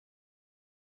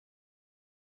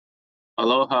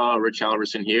Aloha, Rich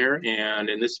Halverson here, and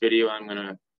in this video I'm going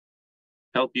to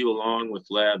help you along with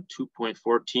lab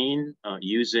 2.14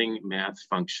 using math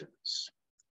functions.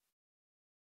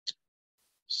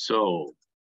 So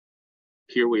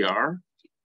here we are,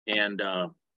 and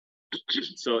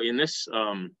so in this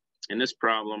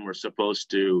problem we're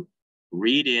supposed to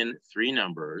read in three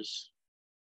numbers,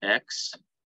 x,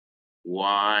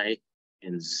 y,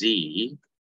 and z.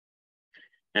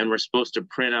 And we're supposed to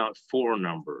print out four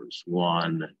numbers,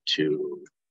 1, 2,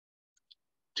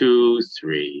 2,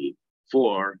 3,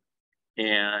 4.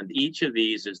 And each of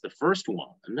these is the first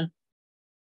one.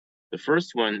 The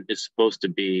first one is supposed to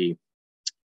be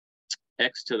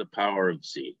x to the power of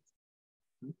z.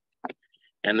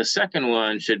 And the second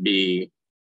one should be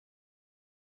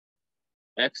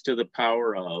x to the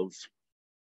power of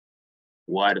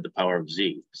y to the power of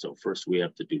z. So first we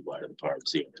have to do y to the power of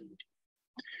z.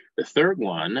 The third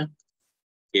one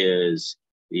is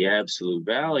the absolute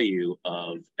value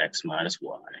of x minus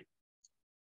y.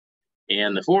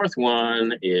 And the fourth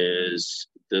one is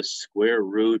the square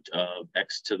root of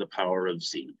x to the power of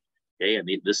z. Okay, and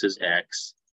this is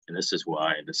x, and this is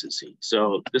y, and this is z.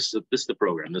 So this is the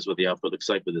program. This is what the output looks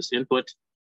like with this input.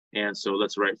 And so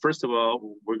let's write, first of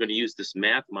all, we're going to use this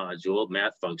math module,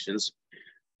 math functions.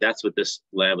 That's what this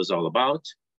lab is all about.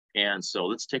 And so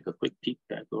let's take a quick peek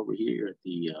back over here at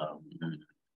the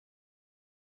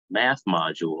math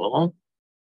module.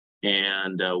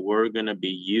 And we're going to be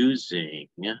using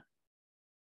the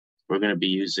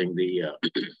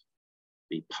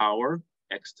the power,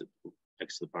 x to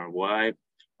the power of y.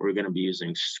 We're going to be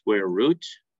using square root,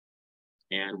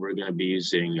 and we're going to be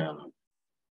using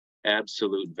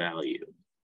absolute value.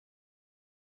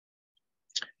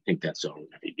 I think that's all we're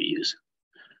going to be using.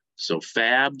 So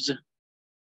fabs,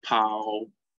 pow,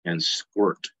 and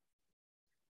squirt.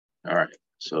 All right,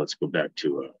 so let's go back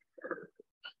to our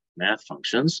math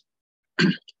functions.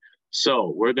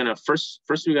 So we're gonna first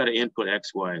we got to input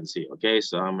x, y, and z. Okay,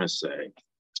 so I'm gonna say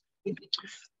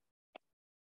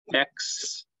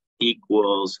x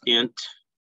equals int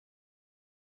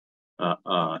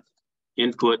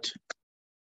input.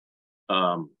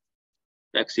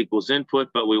 X equals input,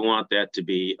 but we want that to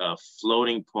be a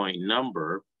floating point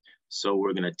number. So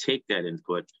we're going to take that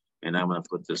input and I'm going to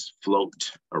put this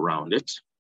float around it.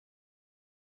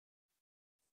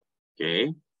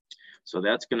 Okay, so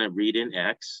that's going to read in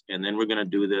x, and then we're going to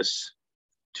do this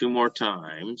two more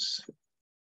times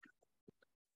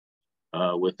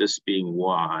with this being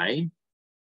y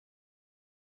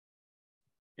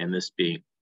and this being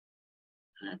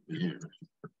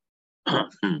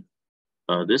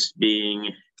this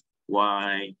being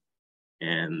y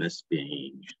and this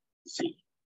being z.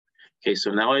 Okay,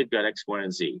 so now we've got x, y,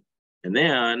 and z. And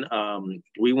then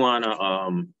we want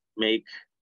to make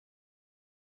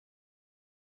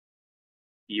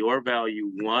your value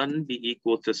 1 be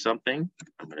equal to something.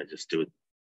 I'm going to just do it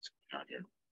out here.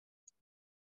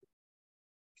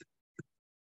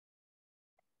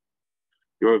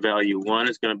 Your value 1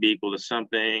 is going to be equal to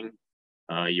something.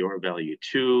 Your value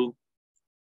 2.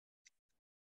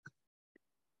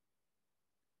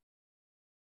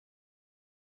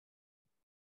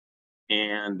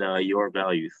 And your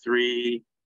value 3,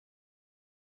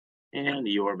 and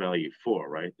your value 4,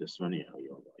 right? This one, yeah,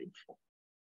 your value 4.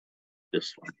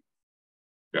 This one,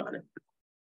 got it.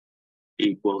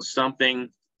 Equals something,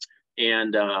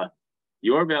 and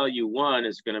your value 1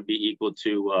 is going to be equal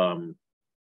to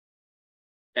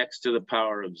x to the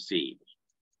power of z.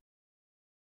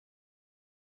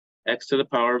 X to the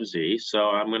power of z. So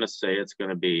I'm going to say it's going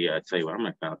to be. I tell you what, I'm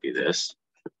going to copy this.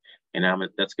 And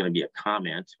that's going to be a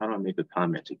comment. How do I make a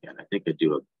comment again? I think I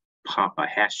do a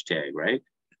hashtag, right?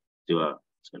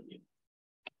 It's going to be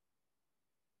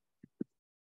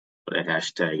put a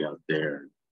hashtag out there.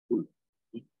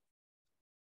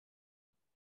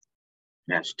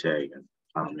 Hashtag and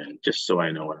comment, just so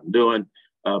I know what I'm doing.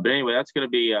 But anyway, that's going to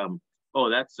be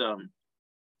that's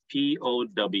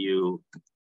POW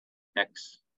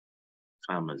X,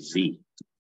 comma Z.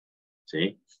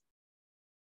 See?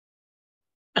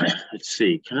 Let's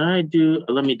see,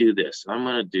 let me do this. I'm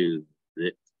going to do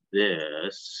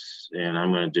this, and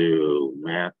I'm going to do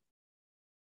math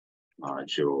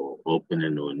module, open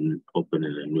in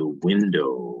a new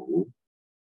window.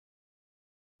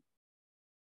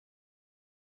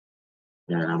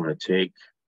 And I'm going to take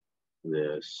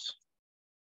this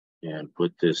and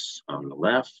put this on the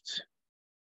left.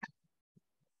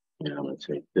 And I'm going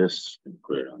to take this and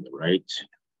put it on the right.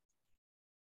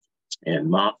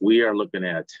 And we are looking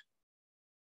at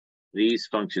these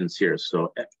functions here.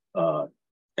 So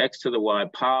x to the y,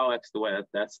 pow, x to the y,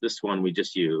 that's this one we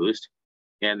just used.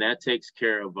 And that takes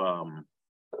care of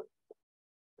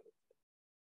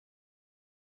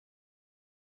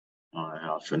I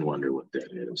often wonder what that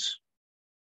is.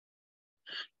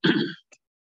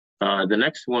 The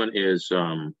next one is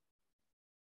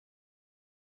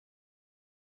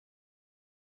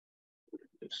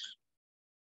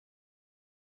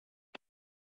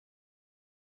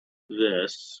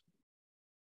this.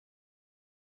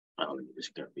 Oh, let me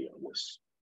just copy on this.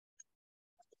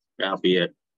 Copy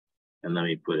it, and let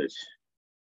me put it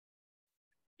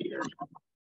here.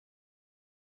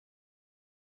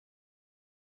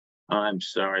 I'm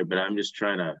sorry, but I'm just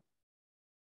trying to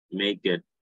make it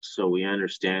so we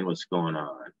understand what's going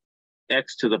on.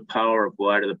 X to the power of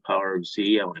y to the power of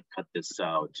z. I want to cut this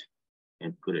out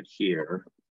and put it here.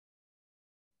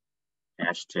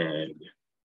 Hashtag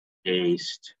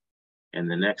paste. And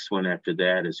the next one after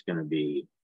that is going to be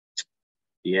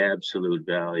the absolute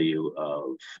value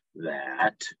of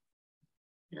that.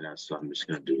 And so I'm just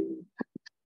going to do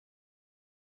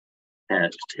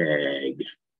hashtag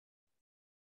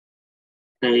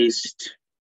paste.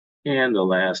 And the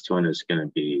last one is going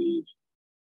to be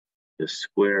the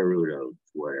square root of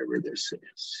whatever this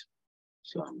is.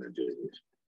 So I'm going to do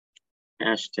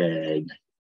hashtag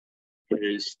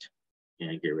paste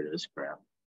and get rid of this crap.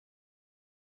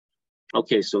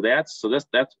 Okay, so that's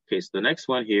okay. So the next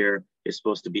one here is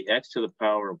supposed to be x to the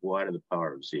power of y to the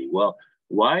power of z. Well,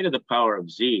 y to the power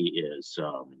of z is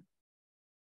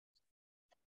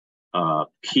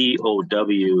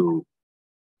POW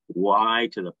y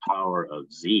to the power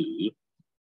of z.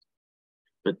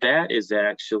 But that is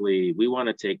actually, we want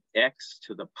to take x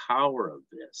to the power of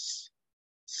this.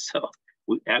 So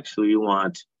we actually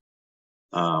want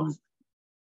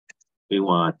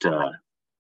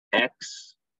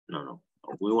x, no,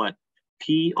 we want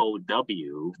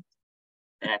POW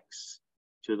x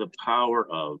to the power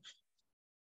of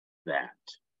that.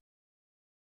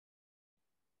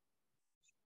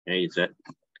 Okay, is that,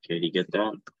 okay, do you get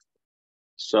that?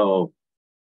 So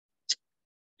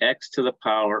x to the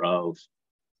power of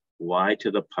y to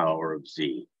the power of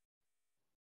z.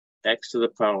 X to the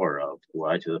power of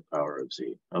y to the power of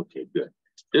z. Okay, good.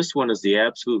 This one is the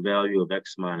absolute value of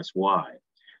x minus y.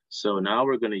 So now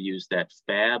we're going to use that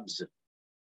fabs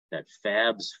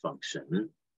function.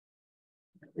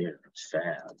 There,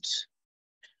 fabs.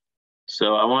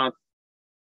 So I want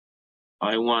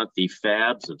the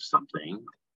fabs of something.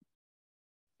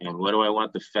 And what do I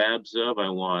want the fabs of? I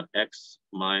want x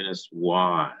minus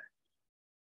y.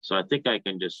 So I think I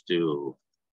can just do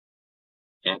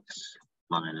x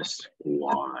minus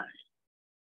y.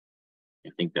 I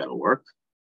think that'll work.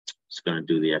 It's going to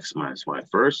do the x minus y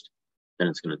first. Then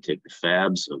it's going to take the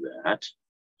fabs of that.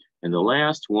 And the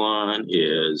last one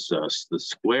is the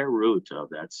square root of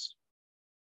that's.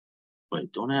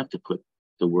 Wait, don't I have to put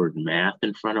the word math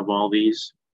in front of all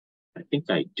these? I think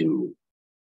I do.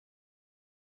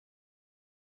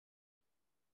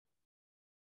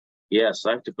 Yes,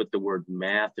 I have to put the word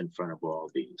math in front of all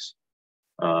these.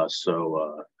 I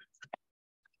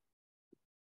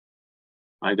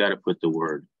got to put the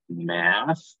word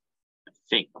math. I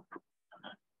think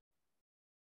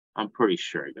I'm pretty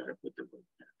sure I got to put the word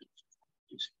math.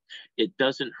 It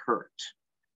doesn't hurt.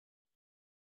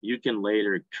 You can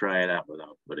later try it out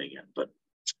without putting it, but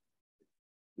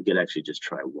you could actually just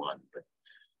try one. But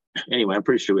anyway, I'm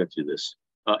pretty sure we have to do this.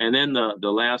 And then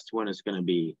the last one is going to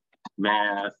be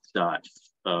math dot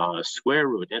square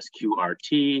root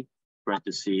SQRT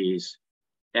parentheses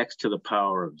x to the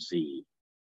power of z.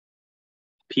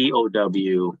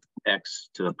 POW x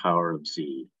to the power of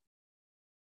z.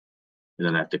 And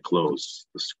then I have to close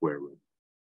the square root.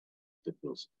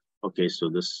 Okay, so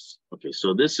this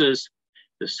is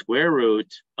the square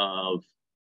root of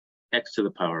x to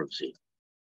the power of z.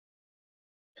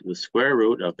 The square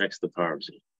root of x to the power of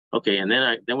z. Okay, and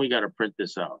then we got to print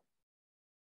this out.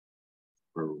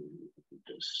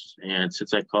 And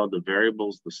since I called the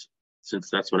variables, since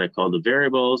that's what I call the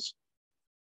variables,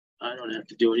 I don't have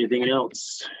to do anything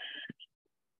else.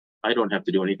 I don't have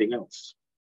to do anything else.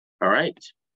 All right.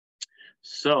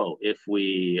 So if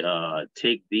we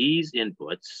take these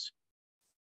inputs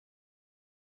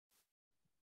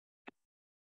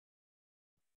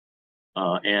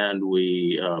and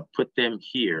we put them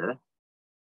here,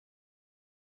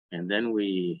 and then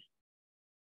we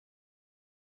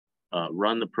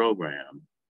run the program,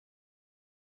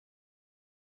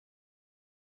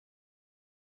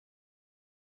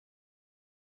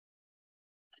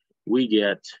 we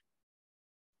get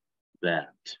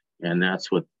that, and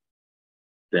that's what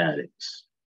that is.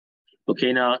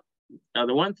 Okay, now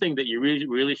the one thing that you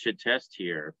really should test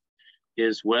here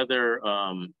is whether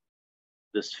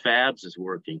this fabs is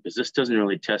working, because this doesn't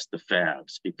really test the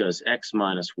fabs, because x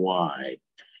minus y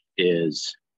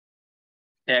is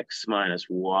x minus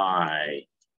y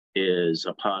is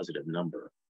a positive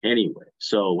number anyway.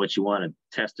 So what you want to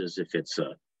test is if it's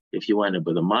a, if you end up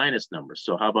with a minus number.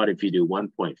 So how about if you do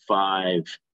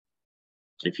 1.5,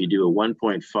 if you do a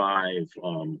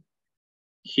 1.5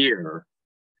 here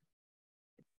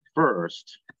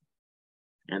first,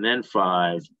 and then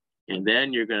 5, and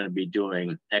then you're going to be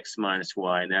doing x minus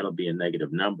y, and that'll be a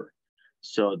negative number.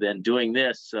 So then doing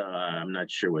this, I'm not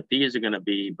sure what these are going to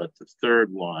be, but the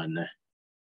third one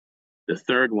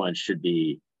should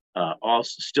be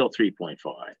also still 3.5.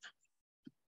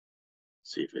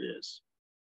 See if it is.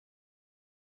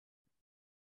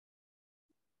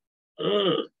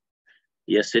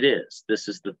 Yes, it is. This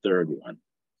is the third one.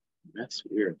 That's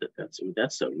weird.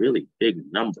 That's a really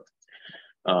big number.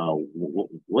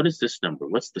 What is this number?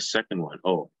 What's the second one?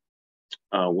 Oh,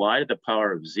 y to the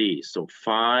power of z. So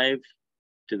 5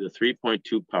 to the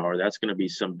 3.2 power, that's going to be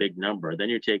some big number. Then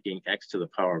you're taking x to the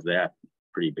power of that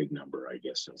pretty big number, I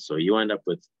guess. And so you end up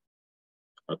with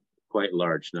a quite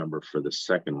large number for the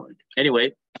second one.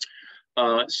 Anyway,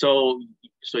 so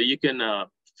you can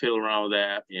fiddle around with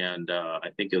that, and I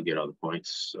think you'll get all the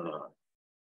points.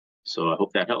 So I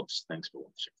hope that helps. Thanks for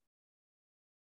watching.